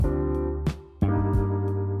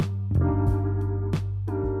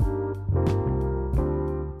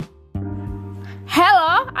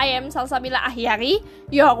I am Salsabila Ahyari,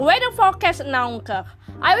 your weather forecast announcer.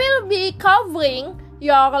 I will be covering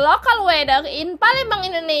your local weather in Palembang,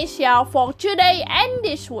 Indonesia for today and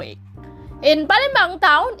this week. In Palembang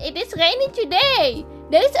town, it is rainy today.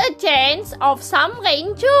 There is a chance of some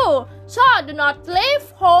rain too, so do not leave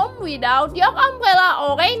home without your umbrella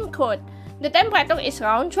or raincoat. The temperature is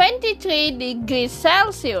around 23 degrees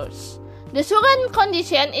Celsius. The current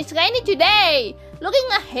condition is rainy today. Looking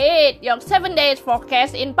ahead, your 7 days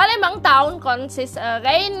forecast in Palembang town consists a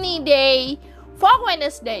rainy day for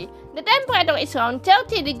Wednesday. The temperature is around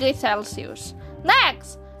 30 degrees Celsius.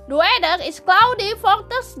 Next, the weather is cloudy for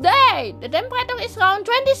Thursday. The temperature is around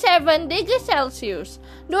 27 degrees Celsius.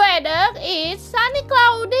 The weather is sunny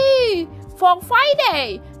cloudy for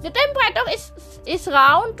Friday. The temperature is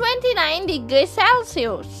around 29 degrees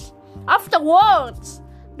Celsius. Afterwards,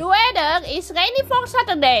 the weather is rainy for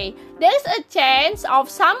Saturday. There is a chance of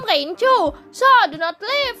some rain too, so do not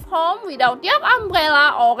leave home without your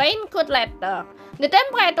umbrella or raincoat later. The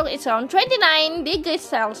temperature is around 29 degrees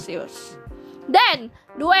Celsius. Then,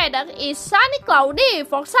 the weather is sunny cloudy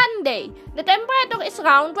for Sunday. The temperature is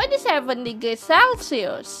around 27 degrees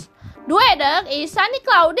Celsius. The weather is sunny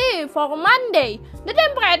cloudy for Monday. The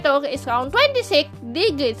temperature is around 26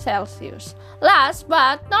 degrees Celsius. Last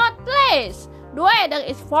but not least, the weather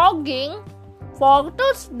is fogging for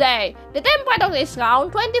Tuesday. The temperature is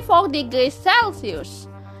around 24 degrees Celsius.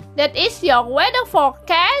 That is your weather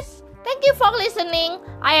forecast. Thank you for listening.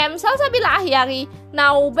 I am Salsabila Ahyari.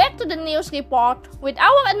 Now back to the news report with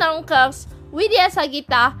our announcers Widya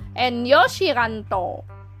Sagita and Yoshiranto.